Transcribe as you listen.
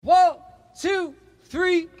2,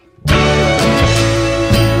 3.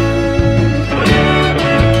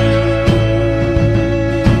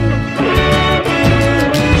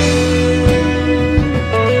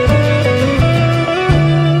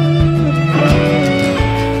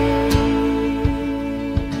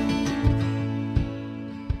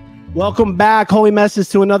 Welcome back, Holy Messes,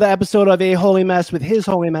 to another episode of A Holy Mess with His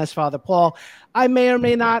Holy Mess, Father Paul. I may or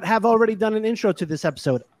may not have already done an intro to this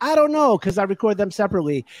episode. I don't know because I record them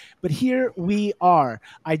separately, but here we are.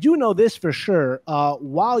 I do know this for sure.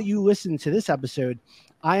 While you listen to this episode,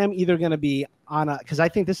 I am either going to be on a, because I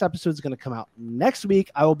think this episode is going to come out next week.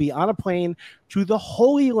 I will be on a plane to the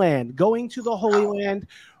Holy Land, going to the Holy Land,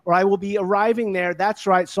 or I will be arriving there. That's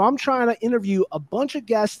right. So I'm trying to interview a bunch of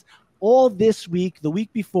guests all this week, the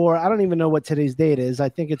week before. I don't even know what today's date is. I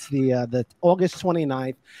think it's the August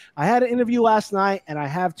 29th. I had an interview last night, and I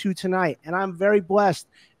have two tonight. And I'm very blessed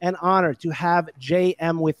and honored to have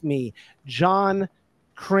JM with me, John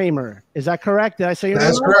Kraemer. Is that correct? Did I say your name?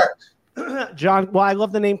 That's correct. John, well, I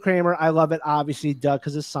love the name Kraemer. I love it, obviously, Doug,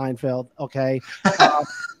 because it's Seinfeld. Okay.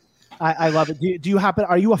 I love it. Do you happen?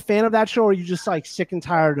 Are you a fan of that show, or are you just like sick and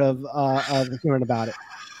tired of hearing about it?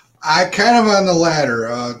 I kind of on the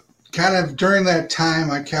latter. Kind of during that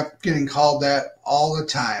time, I kept getting called that all the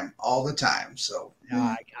time. So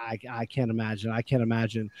I can't imagine. I can't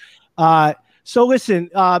imagine. So listen,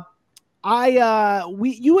 you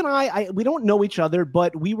and I, we don't know each other,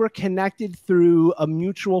 but we were connected through a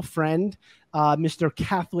mutual friend, Mr.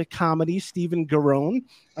 Catholic Comedy, Stephen Garone.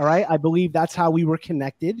 All right. I believe that's how we were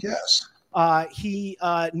connected. Yes. He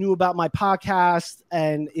knew about my podcast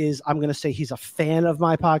and I'm going to say he's a fan of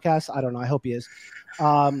my podcast. I don't know. I hope he is.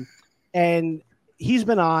 And he's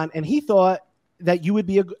been on, and he thought that you would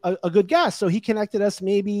be a good guest. So he connected us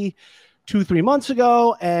maybe 2-3 months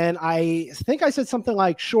ago. And I think I said something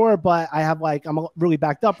like, sure, but I'm really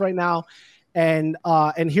backed up right now. And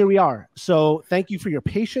here we are. So thank you for your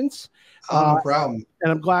patience. No problem.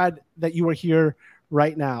 And I'm glad that you are here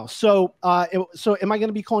right now. So, so am I going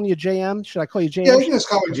to be calling you JM? Should I call you JM? Yeah, you can just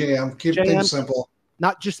call me JM. Keep things simple.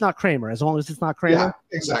 Not Kraemer, as long as it's not Kraemer. Yeah,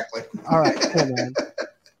 exactly. All right, cool, man.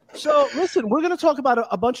 So listen, we're going to talk about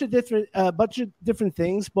a bunch of different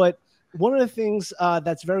things, but one of the things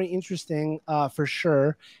that's very interesting for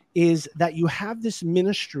sure is that you have this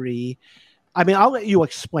ministry. I mean, I'll let you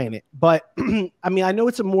explain it, but I mean, I know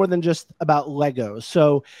it's more than just about Legos.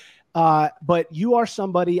 So, but you are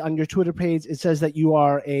somebody on your Twitter page. It says that you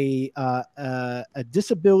are a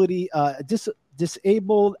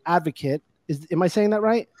disabled advocate. Am I saying that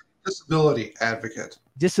right? Disability advocate.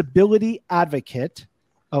 Disability advocate.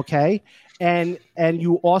 Okay. And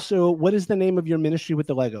you also, what is the name of your ministry with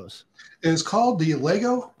the Legos? It's called the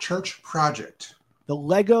Lego Church Project. The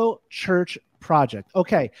Lego Church Project.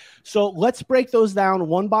 Okay. So let's break those down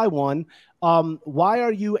one by one. Why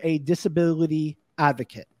are you a disability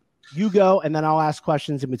advocate? You go, and then I'll ask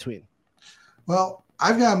questions in between. Well,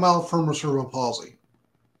 I've got malformed cerebral palsy.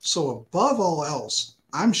 So above all else,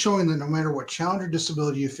 I'm showing that no matter what challenge or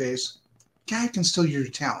disability you face, God can still use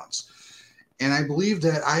your talents. And I believe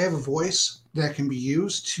that I have a voice that can be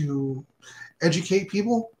used to educate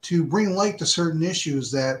people, to bring light to certain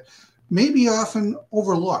issues that may be often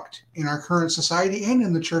overlooked in our current society and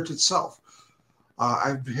in the church itself.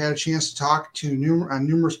 I've had a chance to talk to on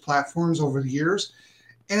numerous platforms over the years,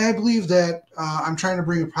 and I believe that I'm trying to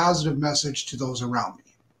bring a positive message to those around me.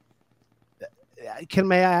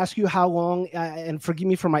 May I ask you how long, and forgive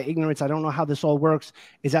me for my ignorance, I don't know how this all works.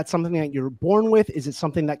 Is that something that you're born with? Is it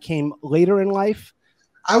something that came later in life?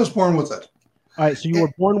 I was born with it. All right. So you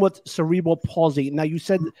were born with cerebral palsy. Now you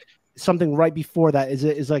said something right before that.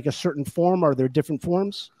 Is like a certain form? Are there different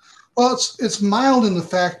forms? Well, it's mild in the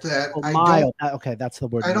fact that mild. Okay. That's the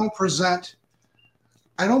word. I don't present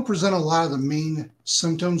a lot of the main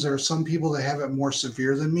symptoms. There are some people that have it more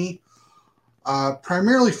severe than me.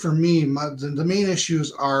 Primarily for me, the main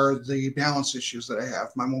issues are the balance issues that I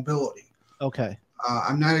have, my mobility. Okay.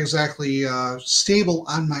 I'm not exactly stable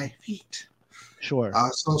on my feet. Sure.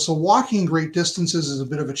 So walking great distances is a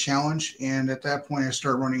bit of a challenge, and at that point, I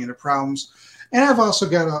start running into problems. And I've also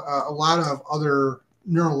got a lot of other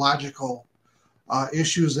neurological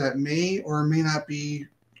issues that may or may not be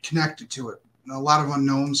connected to it. A lot of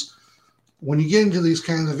unknowns. When you get into these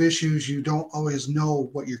kinds of issues, you don't always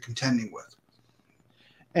know what you're contending with.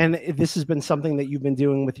 And this has been something that you've been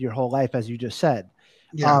doing with your whole life, as you just said.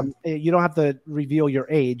 Yeah. You don't have to reveal your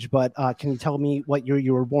age, but can you tell me what year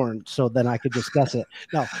you were born so then I could discuss it?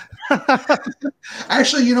 No.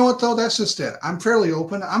 Actually, you know what, though? That's just it. I'm fairly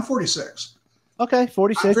open. I'm 46. Okay,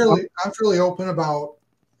 46. I'm fairly open about,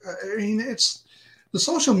 I mean, the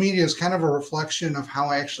social media is kind of a reflection of how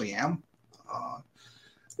I actually am.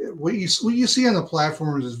 What you see on the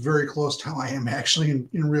platforms is very close to how I am actually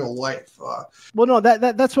in real life. Well, no,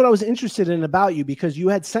 that's what I was interested in about you, because you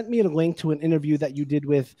had sent me a link to an interview that you did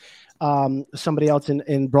with somebody else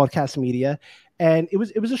in broadcast media, and it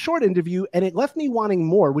was a short interview, and it left me wanting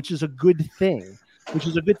more, which is a good thing.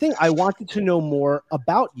 I wanted to know more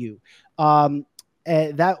about you.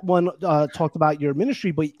 That one talked about your ministry,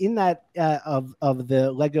 but in that of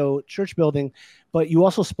the Lego church building, but you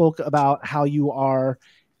also spoke about how you are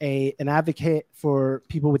an advocate for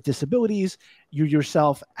people with disabilities. You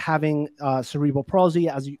yourself having cerebral palsy,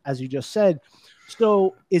 as you just said.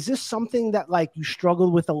 So, is this something that like you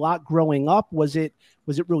struggled with a lot growing up? Was it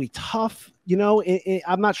really tough? You know,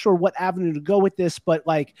 I'm not sure what avenue to go with this, but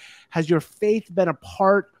like, has your faith been a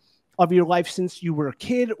part of your life since you were a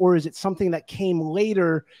kid, or is it something that came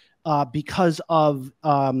later because of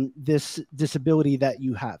this disability that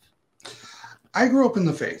you have? I grew up in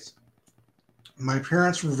the faith. My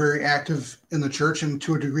parents were very active in the church, and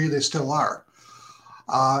to a degree they still are.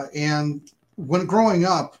 And when growing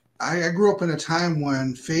up, I grew up in a time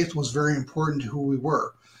when faith was very important to who we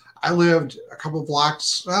were. I lived a couple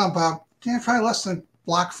blocks, probably less than a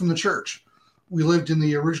block from the church. We lived in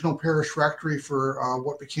the original parish rectory for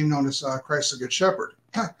what became known as Christ the Good Shepherd.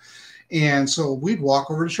 And so we'd walk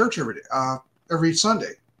over to church every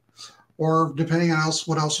Sunday, or depending on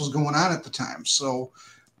what else was going on at the time. So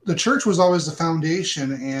the church was always the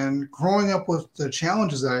foundation, and growing up with the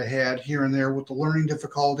challenges that I had here and there with the learning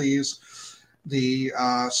difficulties, the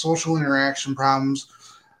social interaction problems,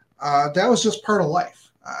 that was just part of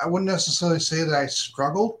life. I wouldn't necessarily say that I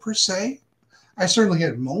struggled per se. I certainly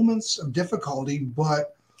had moments of difficulty,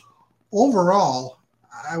 but overall,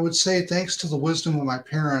 I would say thanks to the wisdom of my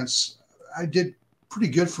parents, I did pretty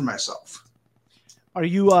good for myself. Are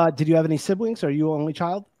you, did you have any siblings? Are you an only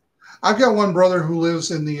child? I've got one brother who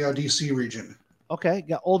lives in the DC region. Okay.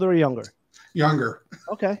 Got older or younger? Younger.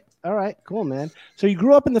 Okay. All right. Cool, man. So you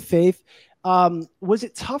grew up in the faith. Was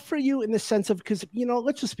it tough for you in the sense of, because, you know,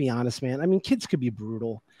 let's just be honest, man. I mean, kids could be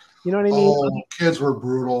brutal. You know what I mean? Oh, kids were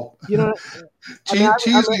brutal. You know,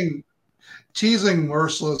 teasing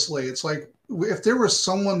mercilessly. It's like if there was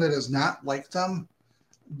someone that is not like them,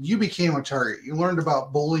 you became a target. You learned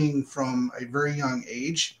about bullying from a very young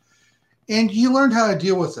age, and you learned how to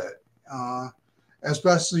deal with it as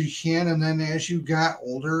best as you can. And then as you got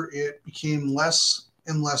older, it became less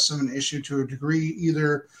and less of an issue to a degree,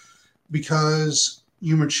 either because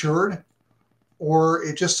you matured or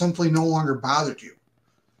it just simply no longer bothered you.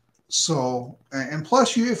 So, and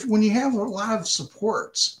plus when you have a lot of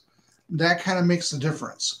supports, that kind of makes the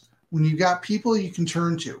difference. When you got people you can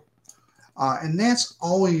turn to, and that's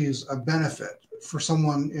always a benefit for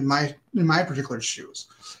someone in my particular shoes.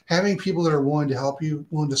 Having people that are willing to help you,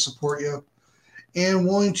 willing to support you, and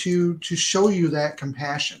willing to show you that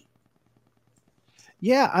compassion.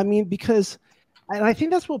 Yeah, I mean, because, and I think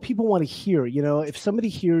that's what people want to hear. You know, if somebody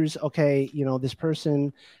hears, okay, you know, this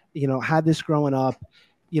person, you know, had this growing up,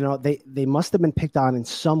 you know, they must have been picked on in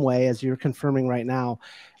some way, as you're confirming right now.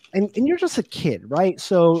 And you're just a kid, right?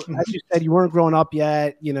 So as you said, you weren't growing up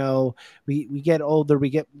yet. You know, we get older, we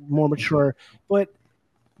get more mature. But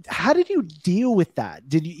how did you deal with that?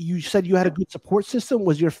 You said you had a good support system?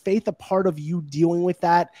 Was your faith a part of you dealing with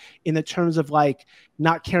that in the terms of like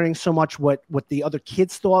not caring so much what the other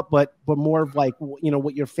kids thought, but more of like, you know,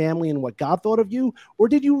 what your family and what God thought of you? Or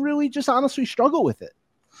did you really just honestly struggle with it?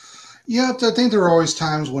 Yeah, I think there are always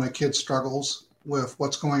times when a kid struggles with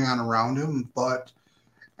what's going on around him, but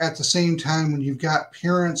at the same time, when you've got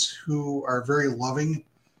parents who are very loving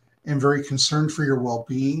and very concerned for your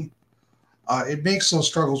well-being, it makes those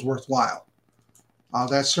struggles worthwhile.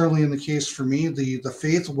 That's certainly in the case for me. The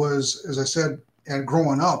faith was, as I said, and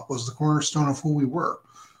growing up was the cornerstone of who we were.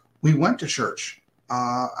 We went to church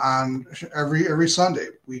on every Sunday.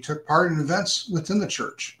 We took part in events within the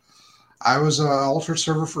church. I was an altar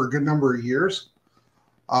server for a good number of years.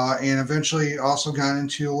 And eventually also got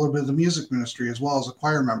into a little bit of the music ministry as well as a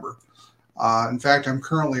choir member. In fact, I'm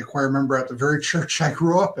currently a choir member at the very church I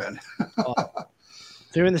grew up in.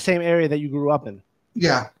 So you're in the same area that you grew up in.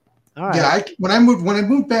 Yeah. All right. Yeah. When I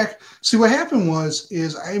moved back, see what happened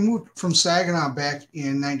is I moved from Saginaw back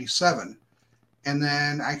in 97. And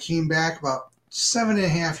then I came back about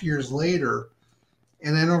 7.5 years later.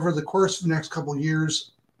 And then over the course of the next couple of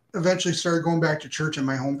years, eventually started going back to church in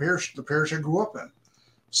my home parish, the parish I grew up in.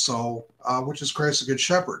 So, which is Christ the Good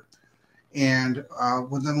Shepherd. And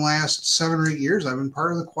within the last 7 or 8 years, I've been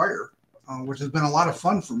part of the choir, which has been a lot of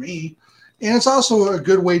fun for me. And it's also a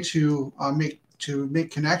good way to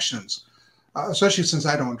make connections, especially since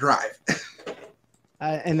I don't drive.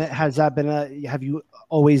 And has that been have you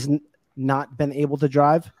always not been able to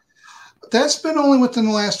drive? That's been only within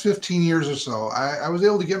the last 15 years or so. I was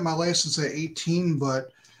able to get my license at 18, but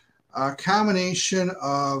a combination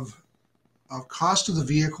of cost of the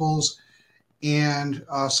vehicles and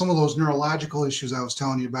some of those neurological issues I was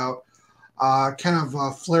telling you about kind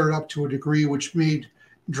of flared up to a degree, which made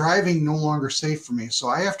driving no longer safe for me. So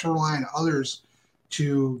I have to rely on others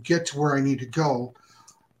to get to where I need to go.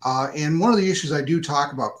 And one of the issues I do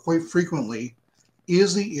talk about quite frequently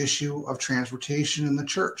is the issue of transportation in the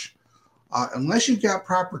church. Unless you've got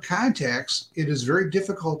proper contacts, it is very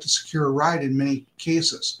difficult to secure a ride in many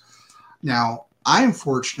cases. Now, I am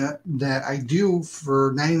fortunate that I do,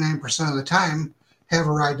 for 99% of the time, have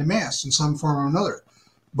a ride to Mass in some form or another.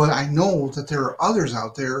 But I know that there are others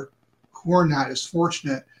out there who are not as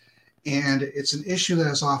fortunate, and it's an issue that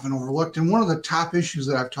is often overlooked. And one of the top issues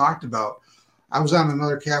that I've talked about, I was on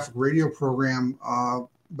another Catholic radio program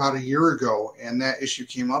about a year ago, and that issue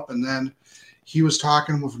came up, and then he was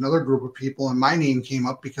talking with another group of people, and my name came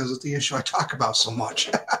up because it's the issue I talk about so much.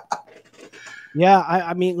 Yeah,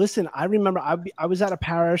 I mean, listen, I remember I was at a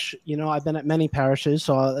parish, I've been at many parishes,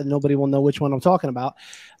 so nobody will know which one I'm talking about.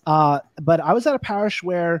 But I was at a parish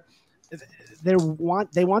where they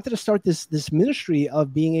wanted to start this ministry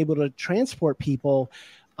of being able to transport people,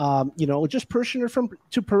 just parishioner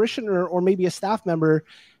to parishioner, or maybe a staff member,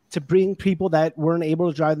 to bring people that weren't able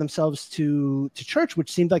to drive themselves to church, which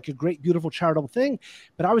seemed like a great, beautiful, charitable thing.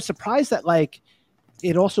 But I was surprised that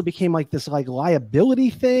it also became this liability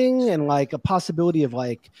thing, and a possibility of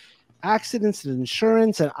accidents and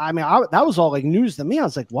insurance. And I mean, that was all news to me. I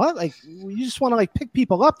was like, what? You just want to pick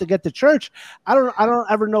people up to get to church? I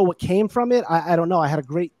don't ever know what came from it. I don't know. I had a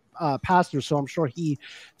great pastor, so I'm sure he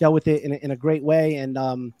dealt with it in a great way. And,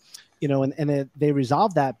 they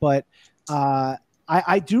resolved that. But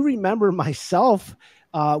I do remember myself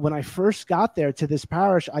when I first got there to this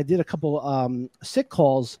parish, I did a couple sick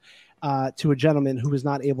calls to a gentleman who was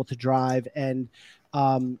not able to drive. And,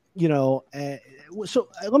 so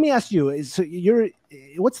let me ask you,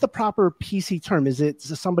 what's the proper PC term? Is it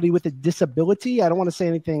somebody with a disability? I don't want to say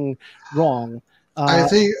anything wrong. I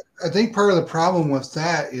think part of the problem with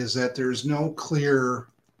that is that there's no clear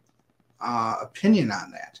opinion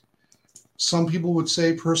on that. Some people would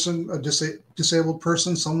say disabled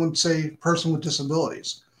person. Some would say person with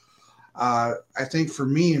disabilities. I think for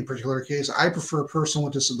me in particular case, I prefer a person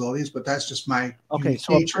with disabilities, but that's just my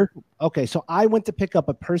nature. So I went to pick up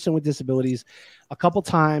a person with disabilities a couple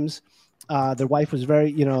times. Their wife was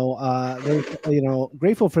very, very,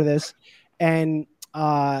 grateful for this, and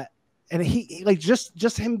he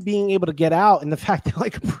just him being able to get out, and the fact that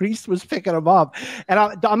a priest was picking him up. And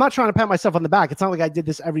I'm not trying to pat myself on the back. It's not like I did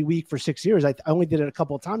this every week for 6 years. I only did it a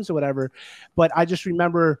couple of times or whatever. But I just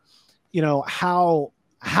remember, how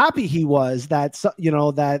happy he was that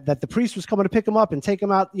the priest was coming to pick him up and take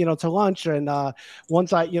him out to lunch. And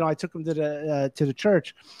once I took him to the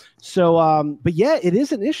church. So but yeah, it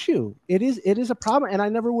is an issue. It is a problem, and I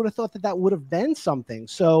never would have thought that would have been something.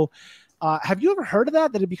 So have you ever heard of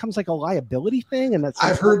that it becomes a liability thing? And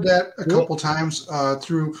I've heard that a couple times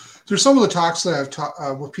through some of the talks that I've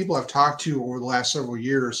talked with people I've talked to over the last several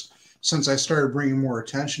years since I started bringing more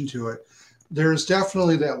attention to it. There's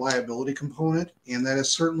definitely that liability component, and that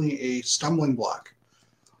is certainly a stumbling block.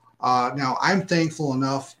 Now, I'm thankful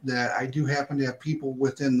enough that I do happen to have people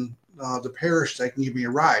within the parish that can give me a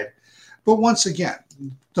ride. But once again,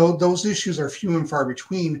 those issues are few and far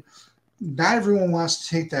between. Not everyone wants to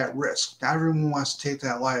take that risk. Not everyone wants to take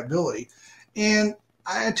that liability. And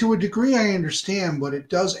to a degree, I understand, but it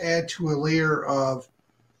does add to a layer of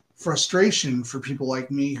frustration for people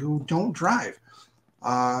like me who don't drive.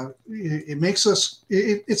 It makes us,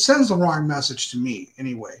 it sends the wrong message to me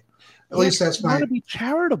anyway. At least that's my. You want to be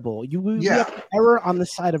charitable. You have to err on the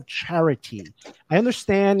side of charity. I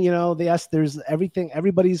understand, yes, there's everything.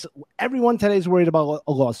 Everyone today is worried about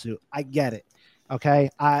a lawsuit. I get it. Okay.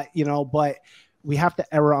 But we have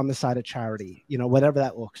to err on the side of charity, whatever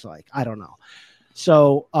that looks like. I don't know.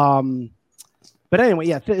 So, but anyway,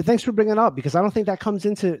 yeah, thanks for bringing it up, because I don't think that comes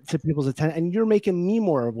into people's attention, and you're making me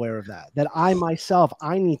more aware of that I myself,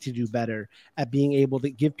 I need to do better at being able to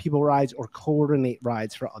give people rides or coordinate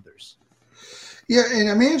rides for others. Yeah. And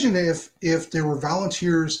imagine if there were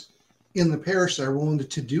volunteers in the parish that are willing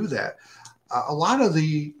to do that. A lot of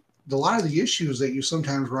the issues that you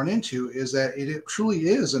sometimes run into is that it truly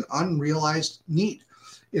is an unrealized need.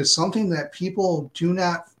 It's something that people do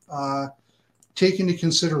not take into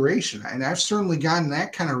consideration. And I've certainly gotten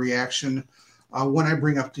that kind of reaction when I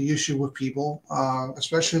bring up the issue with people,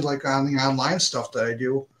 especially on the online stuff that I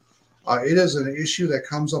do. It is an issue that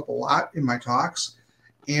comes up a lot in my talks.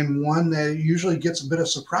 and one that usually gets a bit of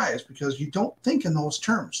surprise because you don't think in those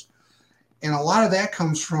terms. And a lot of that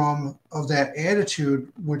comes from of that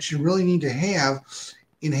attitude, which you really need to have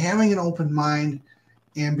in having an open mind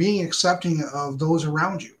and being accepting of those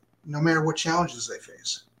around you, no matter what challenges they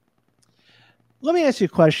face. Let me ask you a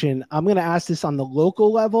question. I'm going to ask this on the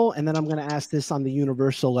local level, and then I'm going to ask this on the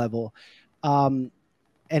universal level. And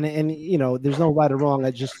you know, there's no right or wrong. I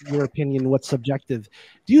just your opinion. What's subjective?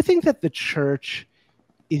 Do you think that the church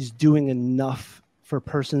is doing enough for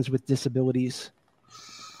persons with disabilities?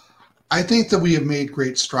 I think that we have made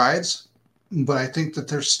great strides, but I think that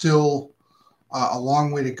there's still a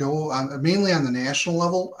long way to go, mainly on the national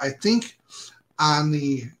level. I think on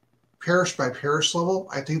the parish by parish level,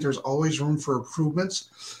 I think there's always room for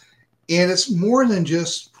improvements. And it's more than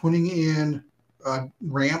just putting in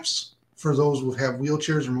ramps for those who have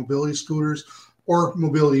wheelchairs or mobility scooters or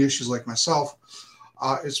mobility issues like myself.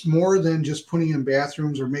 It's more than just putting in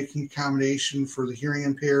bathrooms or making accommodation for the hearing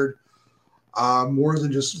impaired, more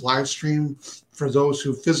than just live stream for those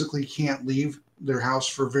who physically can't leave their house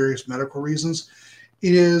for various medical reasons.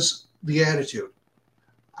 It is the attitude.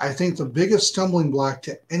 I think the biggest stumbling block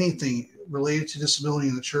to anything related to disability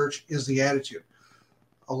in the church is the attitude.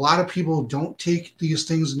 A lot of people don't take these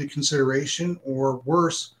things into consideration, or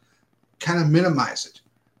worse, kind of minimize it.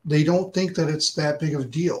 They don't think that it's that big of a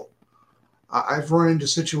deal. I've run into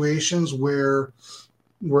situations where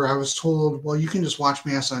I was told, well, you can just watch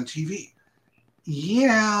Mass on TV.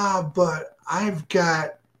 Yeah, but I'm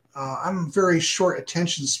a very short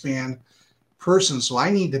attention span person, so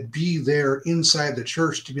I need to be there inside the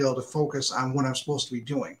church to be able to focus on what I'm supposed to be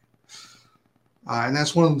doing. And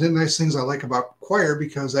that's one of the nice things I like about choir,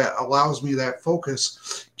 because that allows me that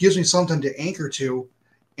focus, gives me something to anchor to,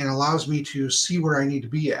 and allows me to see where I need to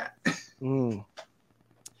be at.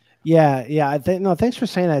 Yeah. I think no. Thanks for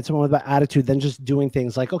saying that. It's more about attitude than just doing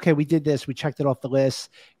things like, okay, we did this, we checked it off the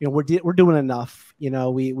list. You know, we're doing enough. You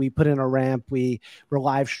know, we put in a ramp, we're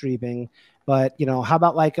live streaming. But you know, how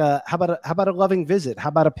about a loving visit? How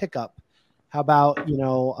about a pickup? How about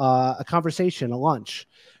a conversation, a lunch?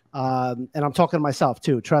 And I'm talking to myself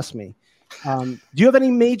too. Trust me. Do you have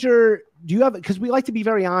any major? Because we like to be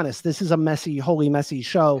very honest. This is a messy, holy messy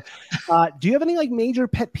show. Do you have any like major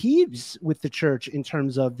pet peeves with the church in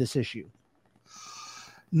terms of this issue?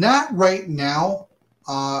 Not right now,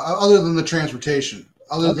 other than the transportation.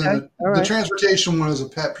 The transportation one is a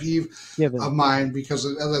pet peeve of mine, because,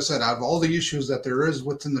 as I said, out of all the issues that there is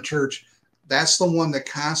within the church, that's the one that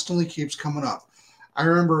constantly keeps coming up. I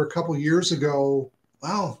remember a couple years ago,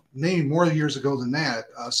 well, maybe more years ago than that,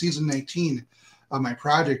 season 19 of my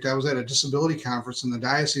project, I was at a disability conference in the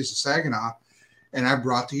Diocese of Saginaw, and I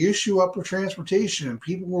brought the issue up of transportation, and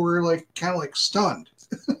people were kind of stunned.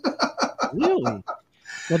 Really?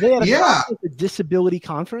 Well, they had a disability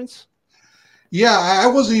conference? Yeah, I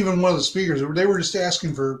wasn't even one of the speakers. They were just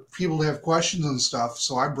asking for people to have questions and stuff,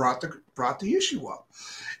 so I brought the issue up.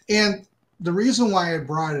 And the reason why I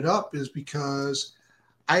brought it up is because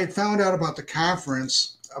I had found out about the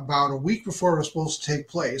conference about a week before it was supposed to take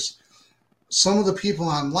place. Some of the people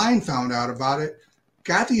online found out about it,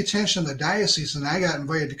 got the attention of the diocese, and I got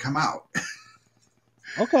invited to come out.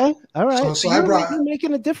 Okay, all right. So you're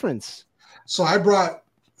making a difference. So I brought,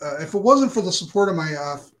 if it wasn't for the support of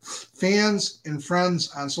my fans and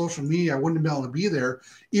friends on social media, I wouldn't have been able to be there,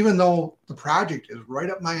 even though the project is right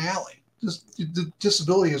up my alley. The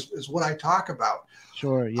disability is what I talk about.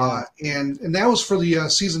 Sure, yeah. And that was for the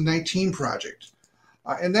season 19 project.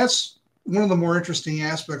 And that's one of the more interesting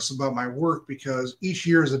aspects about my work, because each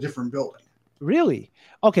year is a different building. Really?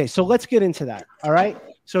 Okay, so let's get into that. All right.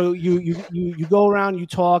 So you go around, you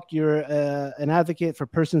talk. You're an advocate for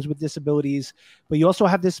persons with disabilities, but you also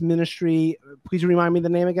have this ministry. Please remind me the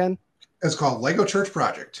name again. It's called Lego Church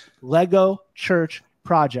Project. Lego Church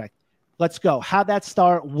Project. Let's go. How'd that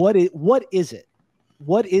start? What is it?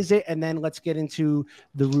 What is it? And then let's get into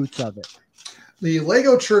the roots of it. The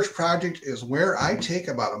Lego Church Project is where I take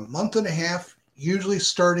about a month and a half, usually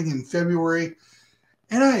starting in February,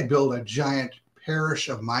 and I build a giant parish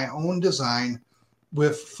of my own design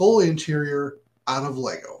with full interior out of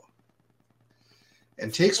Lego.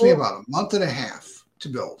 It takes me about a month and a half to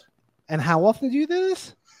build. And how often do you do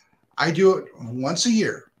this? I do it once a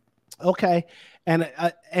year. Okay. And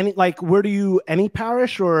any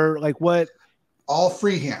parish or like what? All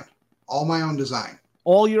freehand, all my own design.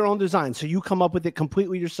 All your own design. So you come up with it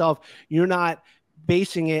completely yourself. You're not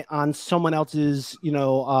basing it on someone else's,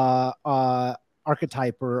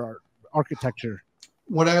 archetype or architecture.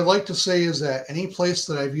 What I like to say is that any place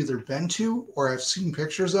that I've either been to or I've seen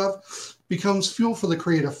pictures of becomes fuel for the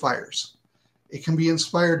creative fires. It can be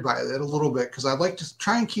inspired by it a little bit because I'd like to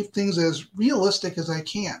try and keep things as realistic as I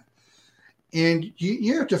can. And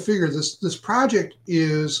you have to figure this project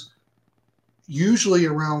is usually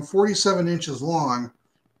around 47 inches long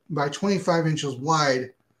by 25 inches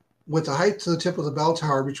wide, with the height to the tip of the bell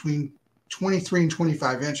tower between 23 and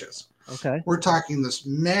 25 inches. Okay. We're talking this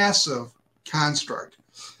massive construct,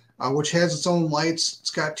 which has its own lights. It's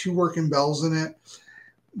got 2 working bells in it,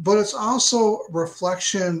 but it's also a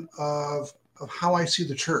reflection of how I see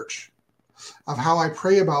the church, of how I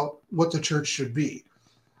pray about what the church should be.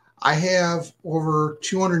 I have over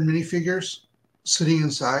 200 minifigures sitting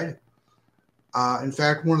inside. In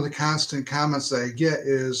fact, one of the constant comments that I get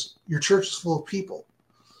is, your church is full of people.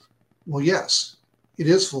 Well, yes, it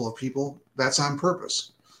is full of people. That's on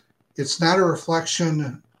purpose. It's not a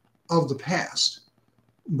reflection of the past,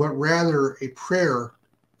 but rather a prayer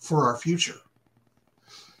for our future.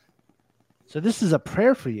 So this is a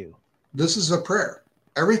prayer for you. This is a prayer.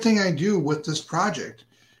 Everything I do with this project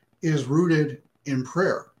is rooted in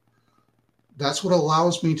prayer. That's what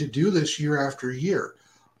allows me to do this year after year.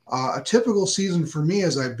 A typical season for me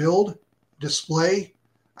is I build, display,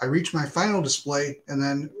 I reach my final display, and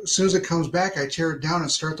then as soon as it comes back, I tear it down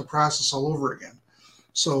and start the process all over again.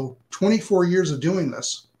 So 24 years of doing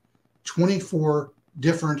this, 24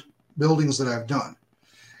 different buildings that I've done.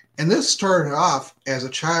 And this started off as a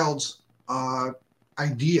child's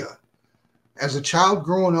idea. As a child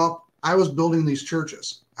growing up, I was building these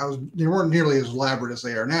churches. They weren't nearly as elaborate as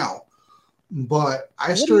they are now, but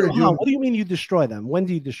I started doing. What do you mean you destroy them? When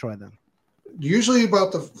do you destroy them? Usually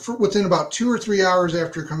within about 2 or 3 hours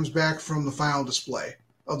after it comes back from the final display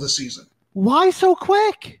of the season. Why so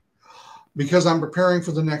quick? Because I'm preparing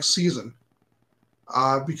for the next season.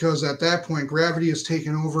 Because at that point, gravity is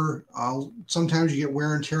taken over. Sometimes you get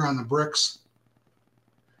wear and tear on the bricks.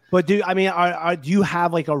 But do you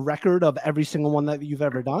have like a record of every single one that you've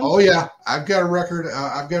ever done? Oh yeah, I've got a record.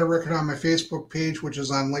 I've got a record on my Facebook page, which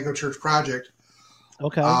is on Lego Church Project.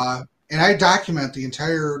 Okay. And I document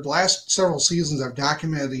the last several seasons. I've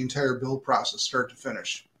documented the entire build process, start to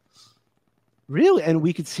finish. Really? And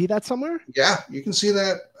we could see that somewhere? Yeah, you can see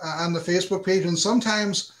that on the Facebook page, and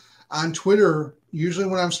sometimes on Twitter. Usually,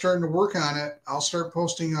 when I'm starting to work on it, I'll start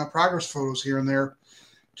posting progress photos here and there,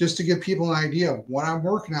 just to give people an idea of what I'm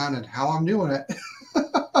working on and how I'm doing it.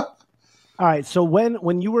 All right. So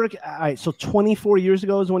when you were, all right, so 24 years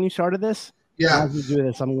ago is when you started this? Yeah. As you do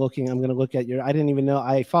this, I'm going to look at I didn't even know,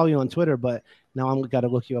 I follow you on Twitter, but now I'm got to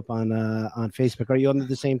look you up on Facebook. Are you under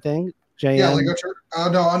the same thing? JM? Yeah, Lego Church.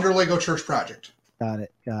 No, under Lego Church Project. Got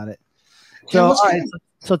it. So, all right,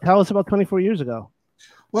 so tell us about 24 years ago.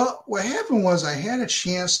 Well, what happened was I had a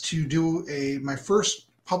chance to do my first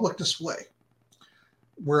public display,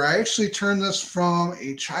 where I actually turned this from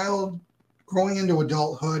a child growing into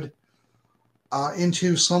adulthood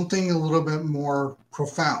into something a little bit more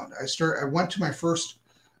profound. I went to my first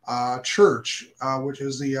church, which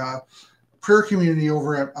is the prayer community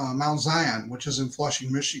over at Mount Zion, which is in Flushing,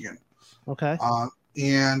 Michigan. Okay.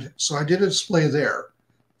 And so I did a display there.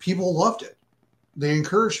 People loved it. They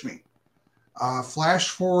encouraged me. Flash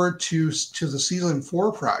forward to the season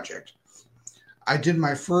 4 project. I did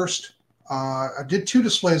my first. I did 2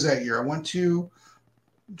 displays that year. I'm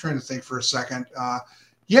trying to think for a second.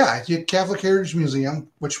 I did Catholic Heritage Museum,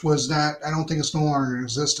 which was not. I don't think it's no longer in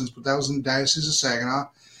existence, but that was in the Diocese of Saginaw.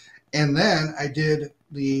 And then I did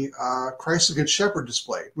the Christ the Good Shepherd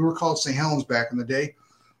display. We were called St. Helens back in the day,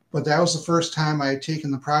 but that was the first time I had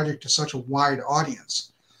taken the project to such a wide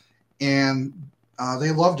audience, and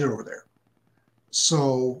they loved it over there.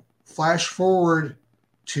 So flash forward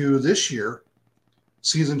to this year,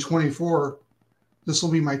 season 24. This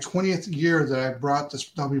will be my 20th year that I brought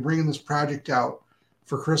this. I'll be bringing this project out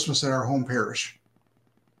for Christmas at our home parish.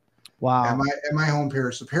 Wow. At my home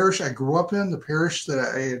parish, the parish I grew up in, the parish that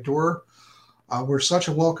I adore. We're such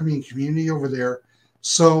a welcoming community over there.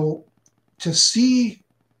 So to see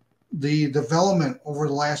the development over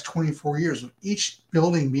the last 24 years, with each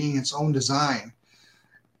building being its own design,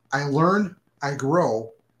 I learn, I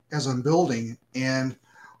grow as I'm building. And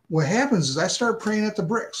what happens is I start praying at the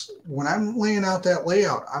bricks. When I'm laying out that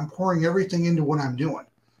layout, I'm pouring everything into what I'm doing.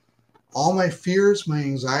 All my fears, my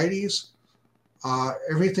anxieties,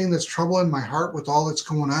 everything that's troubling my heart with all that's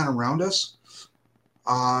going on around us,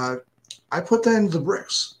 I put that into the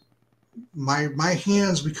bricks. My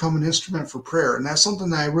hands become an instrument for prayer, and that's something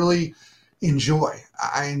that I really enjoy.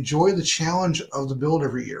 I enjoy the challenge of the build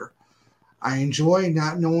every year. I enjoy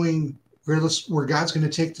not knowing where God's going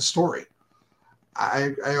to take the story.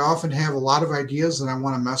 I often have a lot of ideas that I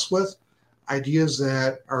want to mess with, ideas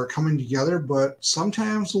that are coming together, but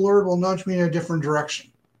sometimes the Lord will nudge me in a different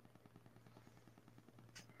direction.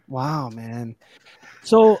 Wow, man.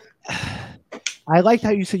 So I liked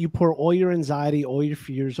how you said you pour all your anxiety, all your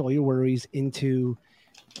fears, all your worries into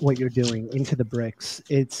what you're doing, into the bricks.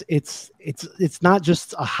 It's not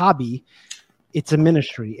just a hobby, it's a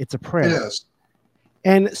ministry, it's a It prayer. is.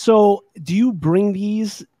 And so do you bring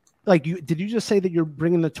these, like, did you just say that you're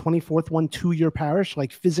bringing the 24th one to your parish?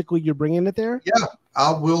 Like physically you're bringing it there? Yeah.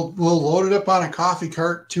 We'll load it up on a coffee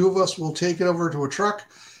cart. Two of us will take it over to a truck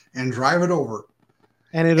and drive it over.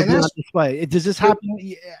 And it'll And be on that's, display. Does this happen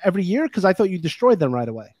every year? Because I thought you destroyed them right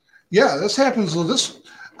away. yeah, this happens.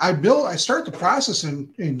 I start the process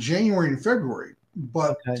in January and February,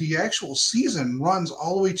 but the actual season runs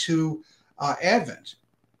all the way to Advent.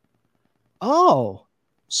 Oh.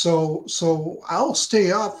 So I'll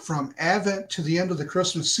stay up from Advent to the end of the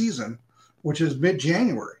Christmas season, which is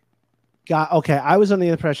mid-January. Okay. I was under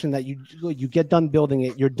the impression that you get done building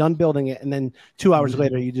it, you're done building it, and then 2 hours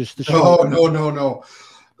later you just destroy it. No.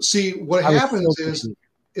 See, what happens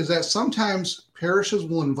is that sometimes parishes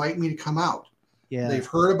will invite me to come out. Yeah. They've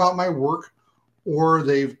heard about my work, or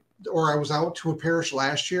I was out to a parish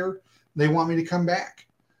last year. They want me to come back.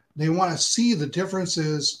 They want to see the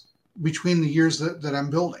differences between the years that I'm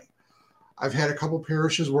building. I've had a couple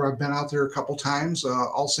parishes where I've been out there a couple times.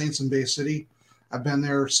 All Saints in Bay City, I've been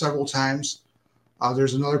there several times.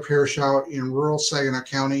 There's another parish out in rural Saginaw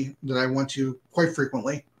County that I went to quite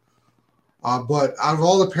frequently. But out of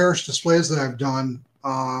all the parish displays that I've done,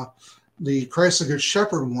 the Christ the Good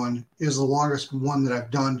Shepherd one is the longest one that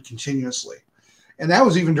I've done continuously. And that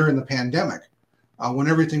was even during the pandemic, when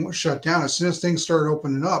everything was shut down. As soon as things started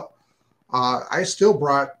opening up, I still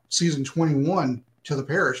brought season 21 to the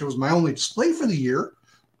parish. It was my only display for the year,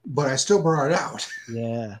 but I still brought it out.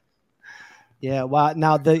 Yeah. Yeah. Wow.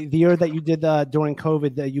 Now the year that you did during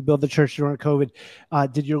COVID, that you built the church during COVID,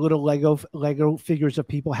 did your little Lego figures of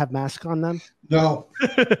people have masks on them? No.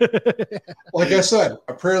 Like I said,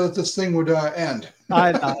 a prayer that this thing would end. I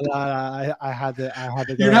had to.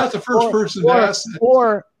 Go. You're not the first person to ask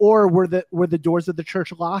that. Or were the doors of the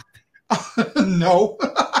church locked? No.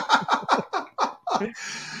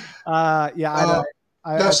 Yeah.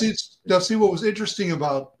 Now see what was interesting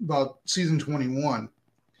about season 21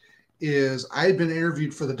 is I had been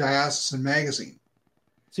interviewed for the Diocesan magazine.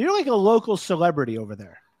 So you're like a local celebrity over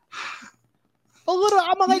there.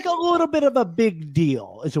 I'm like a little bit of a big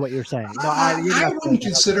deal, is what you're saying. No, I wouldn't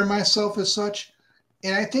consider myself as such,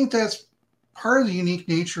 and I think that's part of the unique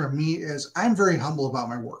nature of me is I'm very humble about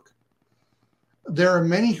my work. There are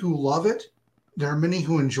many who love it. There are many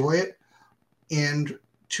who enjoy it, and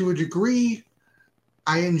to a degree,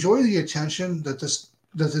 I enjoy the attention that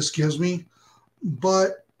this gives me,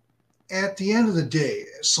 but at the end of the day,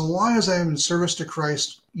 so long as I am in service to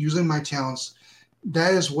Christ, using my talents,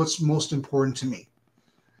 that is what's most important to me.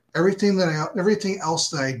 Everything else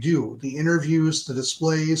that I do, the interviews, the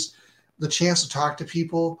displays, the chance to talk to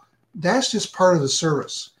people, that's just part of the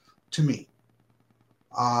service to me.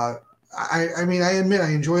 I mean, I admit I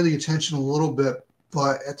enjoy the attention a little bit,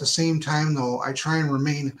 but at the same time, though, I try and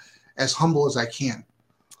remain as humble as I can.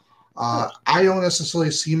 I don't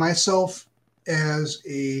necessarily see myself as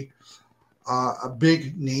a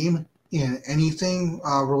big name in anything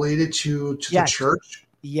related to the church.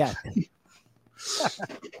 Yeah.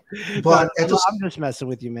 But I'm just messing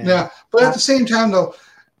with you, man. Yeah. But at the same time, though,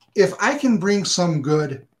 if I can bring some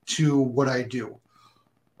good to what I do,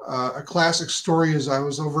 a classic story is I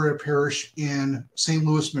was over at a parish in St.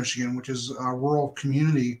 Louis, Michigan, which is a rural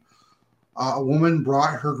community. A woman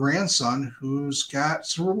brought her grandson who's got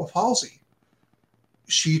cerebral palsy.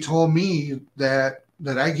 She told me that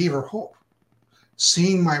I gave her hope.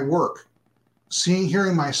 Seeing my work,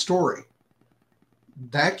 hearing my story,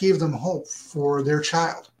 that gave them hope for their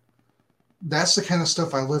child. That's the kind of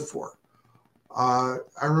stuff I live for. I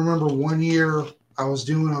remember one year I was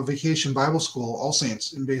doing a vacation Bible school, All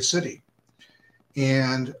Saints in Bay City,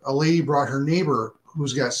 and a lady brought her neighbor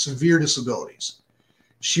who's got severe disabilities.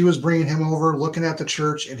 She was bringing him over, looking at the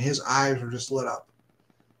church, and his eyes were just lit up.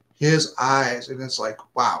 His eyes, and it's like,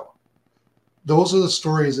 wow. Those are the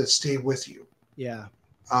stories that stay with you. Yeah.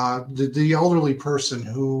 The elderly person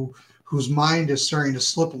whose mind is starting to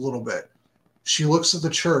slip a little bit. She looks at the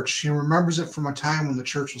church. She remembers it from a time when the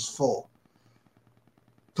church was full.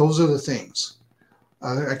 Those are the things.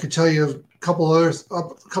 I could tell you a couple other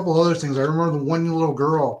things. I remember the one little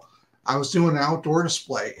girl. I was doing an outdoor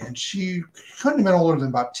display, and she couldn't have been older than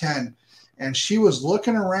about 10. And she was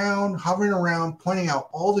looking around, hovering around, pointing out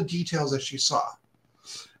all the details that she saw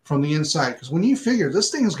from the inside. Because when you figure this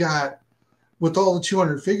thing's got, with all the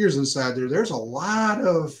 200 figures inside there's a lot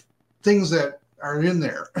of things that are in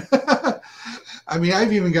there. I mean,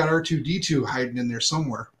 I've even got R2-D2 hiding in there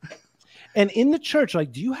somewhere. And in the church,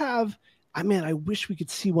 like, do you have, I mean, I wish we could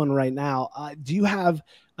see one right now. Do you have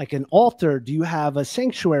like an altar? Do you have a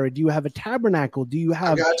sanctuary? Do you have a tabernacle? Do you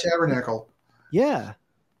have? I've got a tabernacle. Yeah.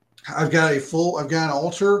 I've got an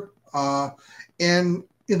altar. And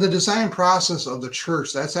in the design process of the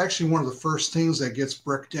church, that's actually one of the first things that gets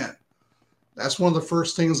bricked in. That's one of the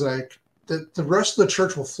first things that the rest of the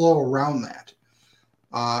church will flow around that.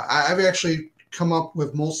 I've actually come up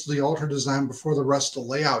with most of the altar design before the rest of the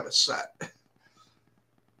layout is set.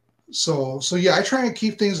 So yeah, I try and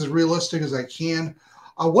keep things as realistic as I can.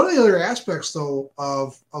 One of the other aspects, though,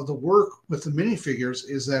 of the work with the minifigures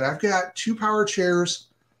is that I've got 2 power chairs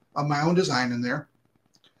of my own design in there.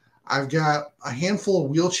 I've got a handful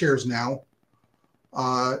of wheelchairs now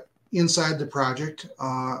inside the project,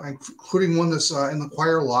 including one that's in the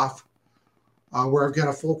choir loft, where I've got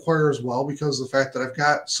a full choir as well, because of the fact that I've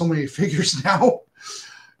got so many figures now,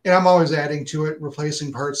 and I'm always adding to it,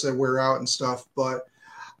 replacing parts that wear out and stuff. But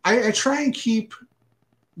I try and keep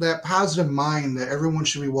that positive mind that everyone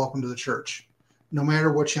should be welcome to the church, no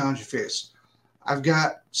matter what challenge you face. I've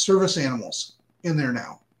got service animals in there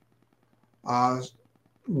now,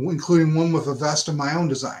 including one with a vest of my own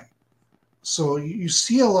design. So you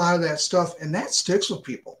see a lot of that stuff, and that sticks with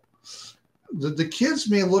people. The kids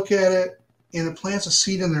may look at it, and it plants a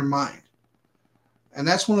seed in their mind. And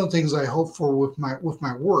that's one of the things I hope for with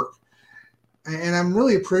my work. And I'm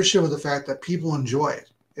really appreciative of the fact that people enjoy it.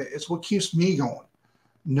 It's what keeps me going.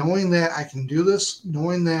 Knowing that I can do this,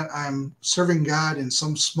 knowing that I'm serving God in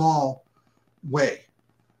some small way,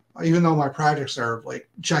 even though my projects are like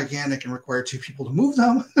gigantic and require 2 people to move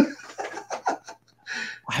them.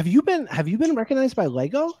 Have you been recognized by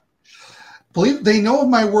Lego? Believe they know of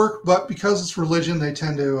my work, but because it's religion, they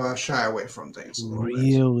tend to shy away from things.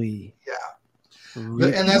 Really? Yeah.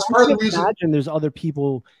 Really? And that's part of the reason. Imagine there's other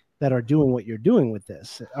people that are doing what you're doing with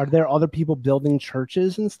this. Are there other people building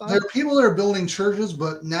churches and stuff? There are people that are building churches,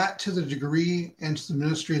 but not to the degree and to the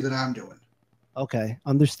ministry that I'm doing. Okay,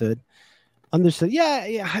 understood.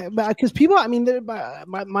 Yeah. Because people, I mean, my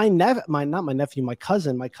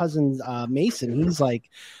cousin Mason, he's like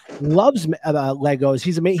loves Legos.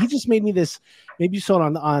 He just made me this. Maybe you saw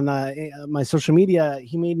it on my social media.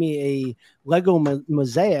 He made me a Lego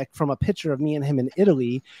mosaic from a picture of me and him in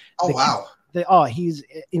Italy. Oh, wow. He's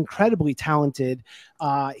incredibly talented.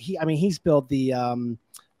 He's built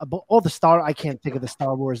all the I can't think of the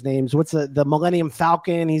Star Wars names. What's the Millennium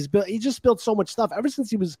Falcon? He just built so much stuff ever since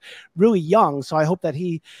he was really young. So I hope that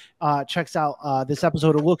he checks out this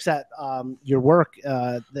episode or looks at your work,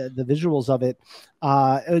 the visuals of it.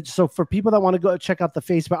 So for people that want to go check out the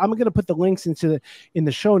Facebook, I'm going to put the links in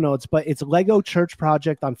the show notes, but it's Lego Church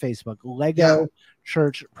Project on Facebook, Lego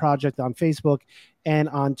Church Project on Facebook, and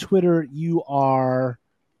on Twitter, you are,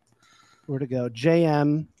 where to go?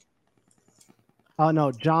 John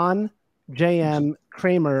J.M.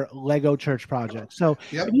 Kraemer Lego Church Project. So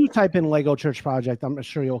if you type in Lego Church Project, I'm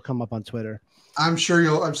sure you'll come up on Twitter. I'm sure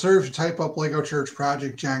if you type up Lego Church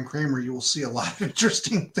Project John Kraemer, you will see a lot of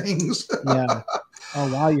interesting things. Yeah.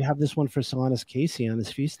 Oh, wow. You have this one for Solanus Casey on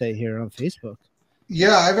his feast day here on Facebook.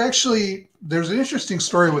 Yeah, there's an interesting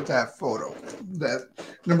story with that photo. That,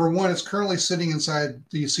 number one, it's currently sitting inside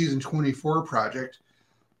the season 24 project,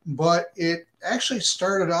 but it actually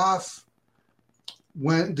started off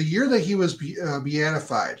when the year that he was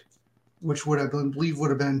beatified, which would have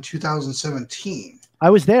been 2017. I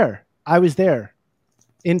was there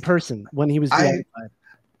in person when he was beatified.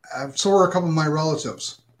 So were a couple of my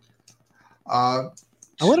relatives. I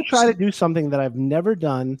want to try to do something that I've never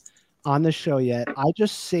done on the show yet. I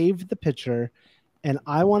just saved the picture, and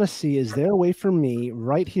I want to see, is there a way for me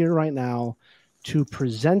right here, right now, to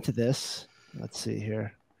present this? Let's see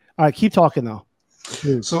here. All right, keep talking though.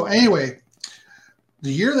 Please. So anyway,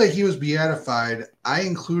 the year that he was beatified, I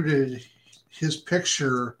included his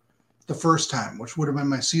picture the first time, which would have been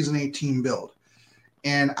my season 18 build.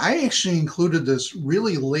 And I actually included this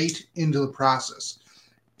really late into the process.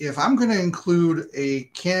 If I'm going to include a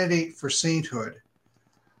candidate for sainthood,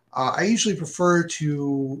 I usually prefer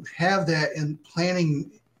to have that in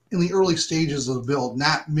planning in the early stages of the build,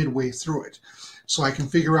 not midway through it, so I can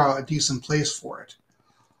figure out a decent place for it.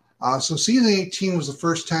 So season 18 was the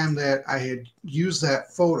first time that I had used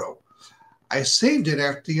that photo. I saved it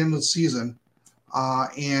after the end of the season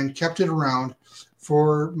and kept it around.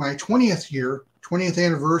 For my 20th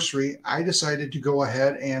anniversary, I decided to go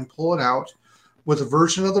ahead and pull it out with a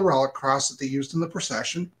version of the relic cross that they used in the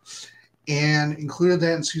procession, and included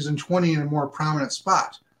that in season 20 in a more prominent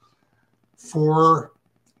spot. For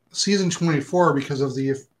season 24, because of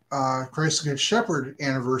the Christ the Good Shepherd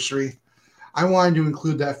anniversary, I wanted to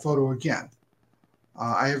include that photo again.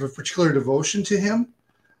 I have a particular devotion to him.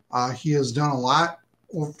 He has done a lot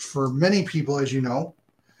for many people, as you know.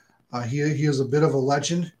 He is a bit of a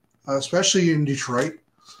legend, especially in Detroit.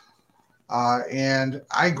 And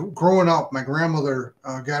growing up, my grandmother,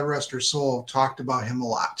 God rest her soul, talked about him a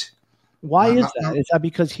lot. Why is that? Is that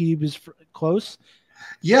because he was close?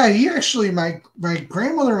 Yeah, he actually, my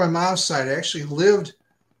grandmother on my mom's side actually lived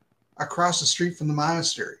across the street from the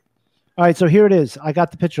monastery. All right, so here it is. I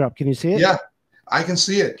got the picture up. Can you see it? Yeah, I can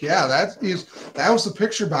see it. Yeah, that was the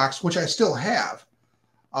picture box, which I still have,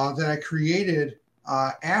 that I created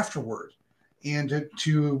afterward, and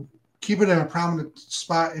to keep it in a prominent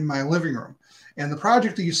spot in my living room. And the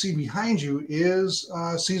project that you see behind you is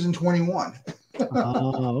season 21.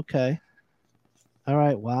 Oh, okay. All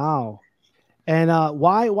right. Wow. And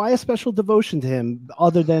why a special devotion to him,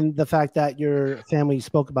 other than the fact that your family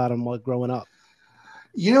spoke about him while growing up?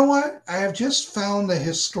 You know what? I have just found that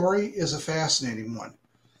his story is a fascinating one.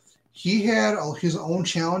 He had his own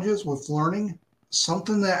challenges with learning,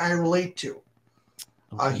 something that I relate to.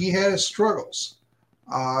 Okay. He had his struggles.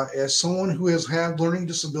 As someone who has had learning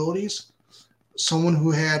disabilities, someone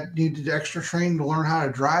who had needed extra training to learn how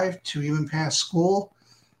to drive, to even pass school,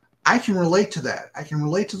 I can relate to that. I can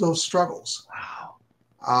relate to those struggles.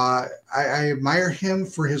 Wow. I admire him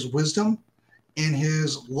for his wisdom and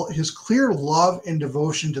his clear love and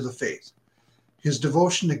devotion to the faith. His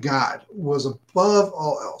devotion to God was above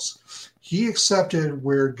all else. He accepted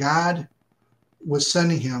where God was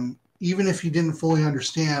sending him, even if he didn't fully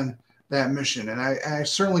understand that mission. And I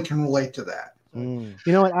certainly can relate to that. You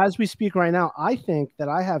know what? As we speak right now, I think that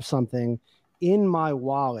I have something in my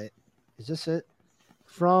wallet. Is this it?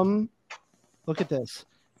 Look at this.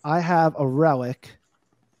 I have a relic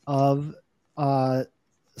of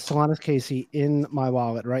Solanus Casey in my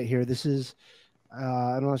wallet right here. This is,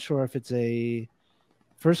 I'm not sure if it's a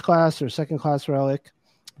first class or second class relic,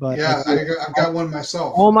 but yeah, I've got one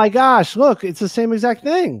myself. Oh my gosh. Look, it's the same exact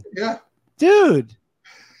thing. Yeah. Dude.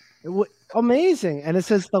 Amazing. And it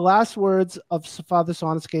says the last words of Father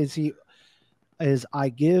Solanus Casey is, "I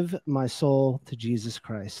give my soul to Jesus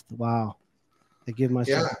Christ." Wow. I give my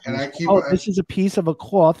soul. Yeah, and I keep. This is a piece of a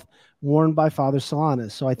cloth worn by Father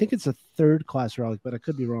Solanus. So I think it's a third class relic, but I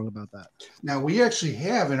could be wrong about that. Now we actually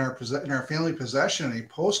have in our family possession a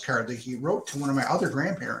postcard that he wrote to one of my other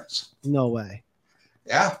grandparents. No way.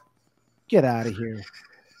 Yeah. Get out of here.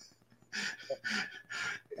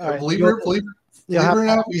 Believe it or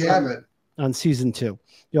not, we have it on season 2.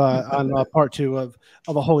 On part 2 of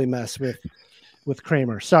a holy mess with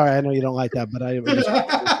Kraemer. Sorry, I know you don't like that, but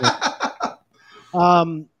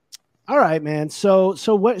all right, man. So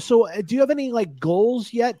do you have any like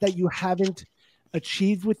goals yet that you haven't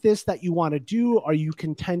achieved with this that you want to do? Are you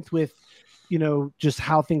content with, just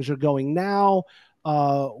how things are going now?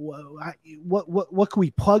 What can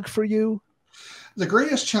we plug for you? The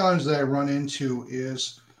greatest challenge that I run into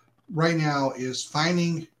right now is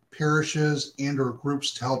finding parishes and or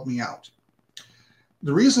groups to help me out.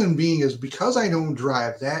 The reason being is because I don't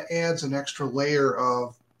drive, that adds an extra layer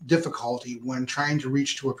of difficulty when trying to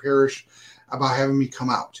reach to a parish about having me come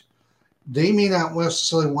out. They may not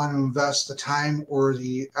necessarily want to invest the time or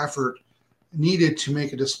the effort needed to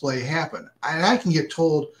make a display happen. And I can get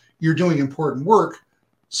told, "You're doing important work.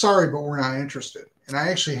 Sorry, but we're not interested." And I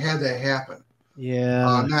actually had that happen.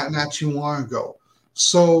 Yeah. Not too long ago.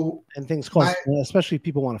 So, and things cost, especially if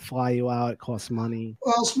people want to fly you out, it costs money.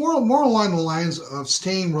 Well, it's more along the lines of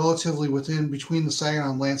staying relatively between the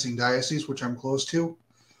Saginaw and Lansing diocese, which I'm close to.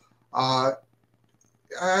 I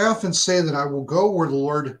often say that I will go where the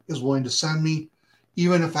Lord is willing to send me,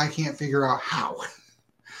 even if I can't figure out how.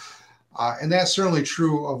 And that's certainly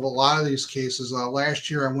true of a lot of these cases. Last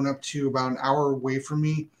year, I went up to about an hour away from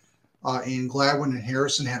me in Gladwin and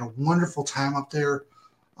Harrison, had a wonderful time up there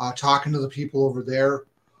talking to the people over there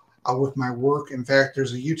with my work. In fact,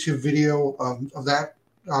 there's a YouTube video of that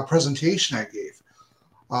presentation I gave,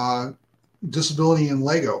 Disability in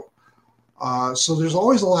Lego. So there's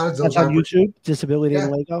always a lot of those. That's on YouTube, Disability in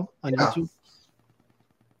Lego on YouTube.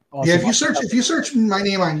 Awesome. Yeah, if you search my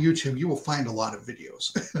name on YouTube, you will find a lot of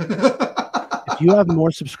videos. If you have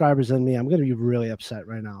more subscribers than me, I'm going to be really upset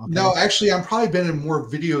right now. Okay? No, actually, I'm probably been in more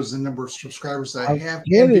videos than the number of subscribers that I have.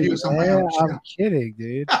 Videos on my own channel. I'm kidding,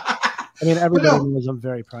 dude. I mean, everybody knows I'm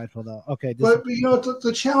very prideful, though. Okay. But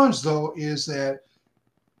the challenge, though, is that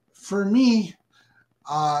for me,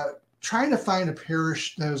 trying to find a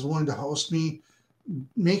parish that is willing to host me,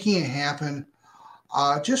 making it happen,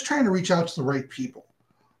 just trying to reach out to the right people.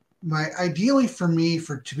 Ideally for me,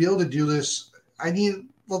 to be able to do this,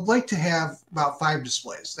 would like to have about 5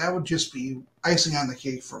 displays. That would just be icing on the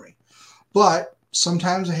cake for me. But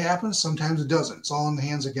sometimes it happens, sometimes it doesn't. It's all in the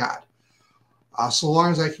hands of God. So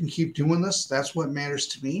long as I can keep doing this, that's what matters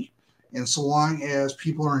to me. And so long as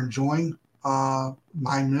people are enjoying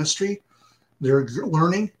my ministry, they're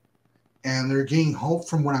learning, and they're gaining hope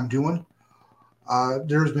from what I'm doing.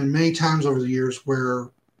 There's been many times over the years where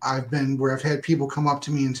I've had people come up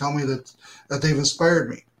to me and tell me that they've inspired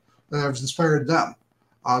me, that I've inspired them.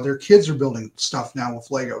 Their kids are building stuff now with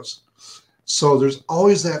Legos. So there's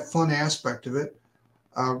always that fun aspect of it.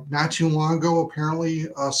 Not too long ago, apparently,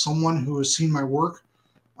 someone who has seen my work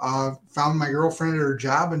found my girlfriend at her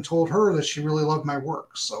job and told her that she really loved my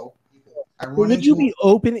work. So I run Would into. you be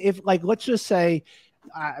open if, like, let's just say,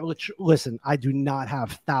 listen, I do not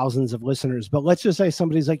have thousands of listeners, but let's just say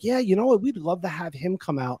somebody's like, yeah, you know what, we'd love to have him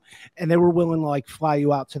come out, and they were willing to like fly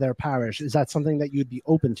you out to their parish. Is that something that you'd be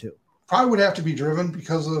open to? Probably would have to be driven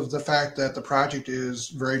because of the fact that the project is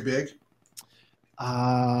very big.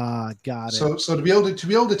 Got it. So to be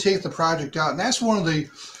able to take the project out, and that's one of the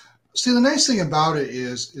nice thing about it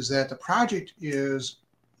is that the project is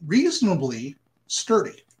reasonably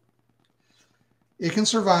sturdy. It can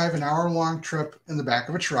survive an hour-long trip in the back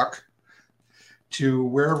of a truck to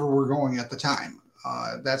wherever we're going at the time.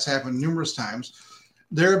 That's happened numerous times.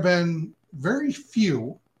 There have been very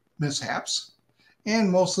few mishaps,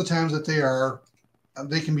 and most of the times that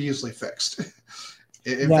they can be easily fixed.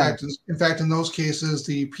 In fact, in those cases,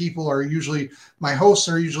 my hosts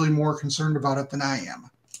are usually more concerned about it than I am.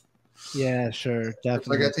 Yeah, sure,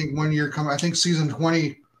 definitely. Like I think one year, I think season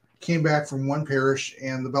 20 came back from one parish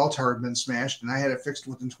and the bell tower had been smashed, and I had it fixed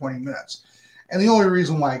within 20 minutes. And the only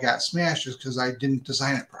reason why it got smashed is because I didn't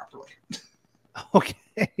design it properly. Okay.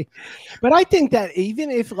 But I think that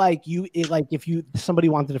even if somebody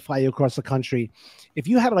wanted to fly you across the country, if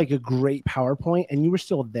you had like a great PowerPoint and you were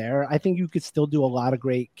still there, I think you could still do a lot of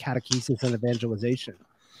great catechesis and evangelization.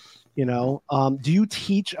 You know, do you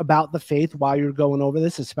teach about the faith while you're going over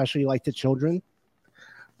this, especially like to children?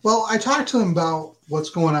 Well, I talk to them about what's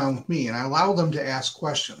going on with me, and I allow them to ask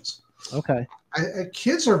questions. Okay.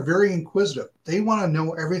 Kids are very inquisitive. They want to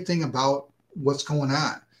know everything about what's going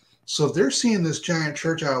on. So if they're seeing this giant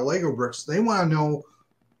church out of Lego bricks, they want to know,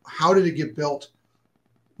 how did it get built?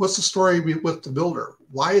 What's the story with the builder?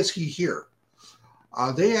 Why is he here?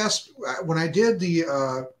 They asked, when I did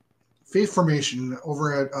the faith formation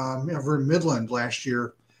over in Midland last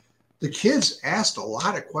year, the kids asked a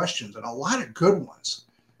lot of questions and a lot of good ones.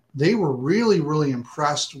 They were really, really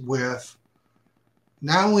impressed with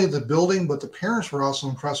not only the building, but the parents were also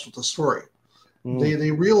impressed with the story.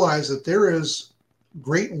 They realized that there is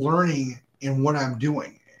great learning in what I'm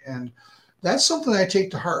doing. And that's something I take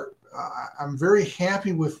to heart. I'm very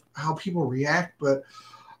happy with how people react, but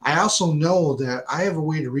I also know that I have a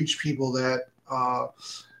way to reach people that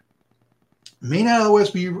may not always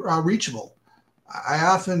be reachable.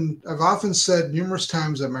 I've often said numerous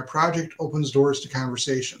times that my project opens doors to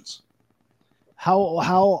conversations.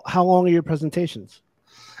 How long are your presentations?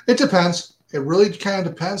 It depends. It really kind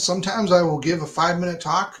of depends. Sometimes I will give a 5-minute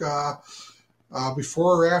talk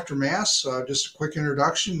before or after Mass, just a quick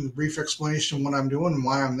introduction, brief explanation of what I'm doing and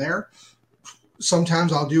why I'm there.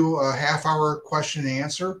 Sometimes I'll do a half-hour question and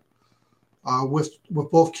answer with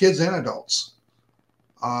both kids and adults.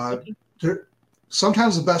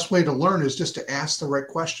 Sometimes the best way to learn is just to ask the right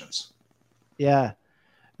questions. Yeah.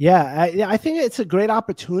 I think it's a great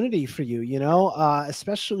opportunity for you,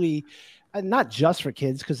 especially not just for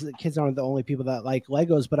kids, because the kids aren't the only people that like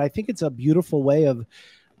Legos, but I think it's a beautiful way of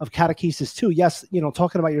catechesis too. Yes,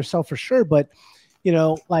 talking about yourself for sure, but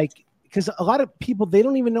because a lot of people, they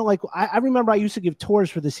don't even know, I remember I used to give tours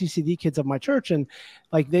for the CCD kids of my church, and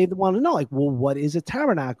they want to know, well, what is a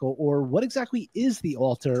tabernacle, or what exactly is the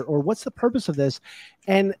altar, or what's the purpose of this?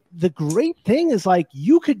 And the great thing is,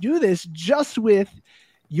 you could do this just with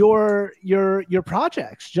your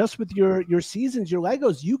projects, just with your seasons, your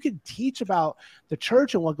Legos. You could teach about the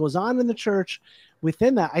church and what goes on in the church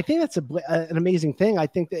within that. I think that's an amazing thing. I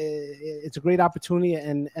think that it's a great opportunity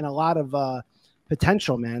and a lot of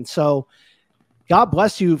potential, man. So God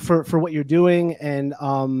bless you for what you're doing, and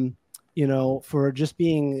for just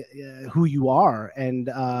being who you are, and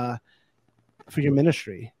for your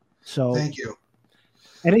ministry. So thank you.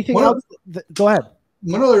 Anything else? Go ahead.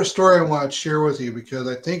 One other story I want to share with you, because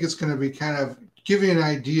I think it's going to be kind of give you an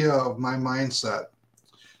idea of my mindset.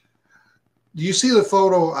 Do you see the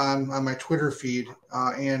photo on my Twitter feed,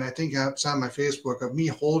 and I think it's on my Facebook, of me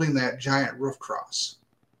holding that giant roof cross?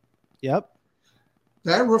 Yep.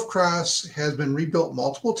 That roof cross has been rebuilt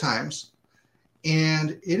multiple times,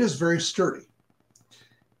 and it is very sturdy.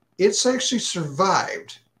 It's actually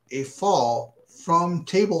survived a fall from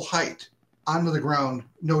table height onto the ground,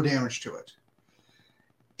 no damage to it.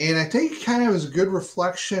 And I think it kind of is a good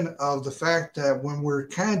reflection of the fact that when we're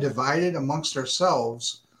kind of divided amongst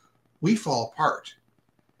ourselves, we fall apart.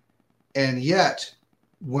 And yet,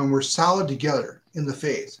 when we're solid together in the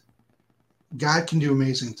faith, God can do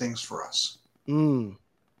amazing things for us. The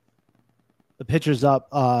picture's up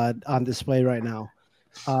on display right now.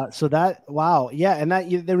 So that, wow. Yeah. And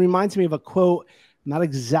that reminds me of a quote. I'm not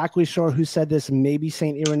exactly sure who said this, maybe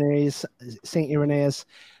St. Irenaeus,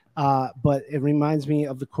 but it reminds me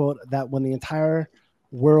of the quote that when the entire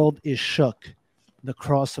world is shook, the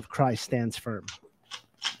cross of Christ stands firm.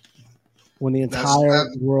 When the entire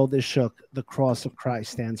world is shook, the cross of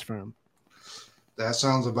Christ stands firm. That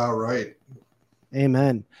sounds about right.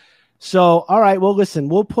 Amen. So, all right. Well, listen,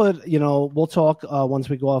 we'll put, we'll talk once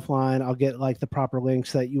we go offline. I'll get like the proper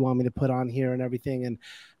links that you want me to put on here and everything, and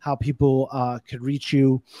how people could reach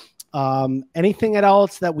you. Anything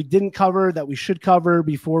else that we didn't cover that we should cover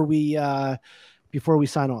before we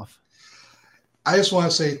sign off? I just want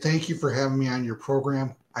to say thank you for having me on your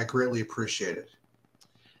program. I greatly appreciate it.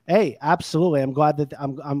 Hey, absolutely. I'm glad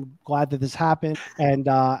that this happened, and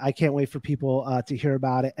I can't wait for people to hear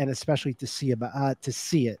about it, and especially to see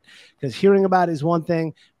it, because hearing about it is one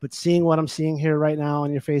thing, but seeing what I'm seeing here right now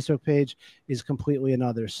on your Facebook page is completely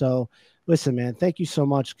another. So listen, man, thank you so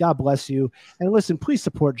much. God bless you. And listen, please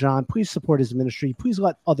support John. Please support his ministry. Please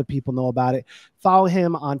let other people know about it. Follow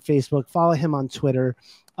him on Facebook. Follow him on Twitter.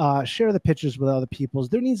 Share the pictures with other people.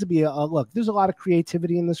 There needs to be look, there's a lot of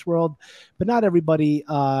creativity in this world, but not everybody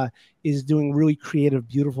is doing really creative,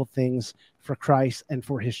 beautiful things for Christ and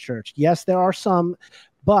for his church. Yes, there are some,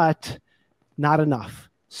 but not enough.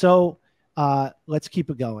 So let's keep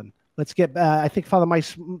it going. Let's get, I think Father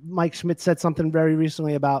Mike Schmidt said something very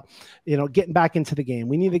recently about, getting back into the game.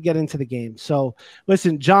 We need to get into the game. So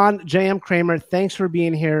listen, John, J.M. Kraemer, thanks for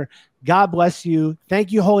being here. God bless you.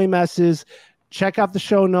 Thank you, Holy Messes. Check out the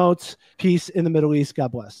show notes. Peace in the Middle East.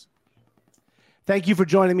 God bless. Thank you for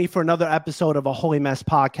joining me for another episode of a Holy Mess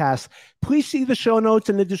podcast. Please see the show notes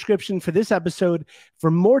in the description for this episode for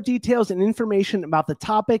more details and information about the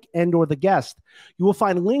topic and or the guest. You will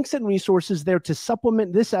find links and resources there to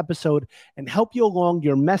supplement this episode and help you along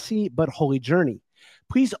your messy but holy journey.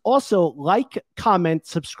 Please also like, comment,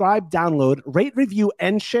 subscribe, download, rate, review,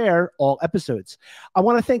 and share all episodes. I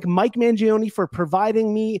want to thank Mike Mangione for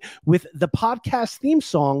providing me with the podcast theme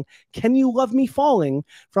song, Can You Love Me Falling,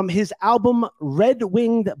 from his album Red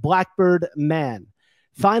Winged Blackbird Man.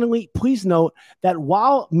 Finally, please note that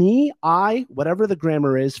while whatever the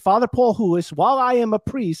grammar is, Father Paul Hulis, while I am a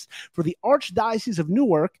priest for the Archdiocese of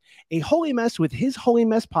Newark, a Holy Mess with his Holy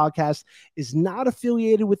Mess podcast is not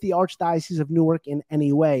affiliated with the Archdiocese of Newark in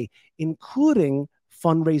any way, including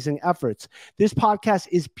fundraising efforts. This podcast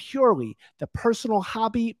is purely the personal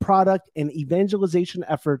hobby, product, and evangelization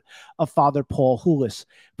effort of Father Paul Hulis.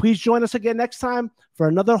 Please join us again next time for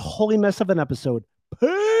another Holy Mess of an episode.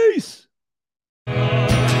 Peace!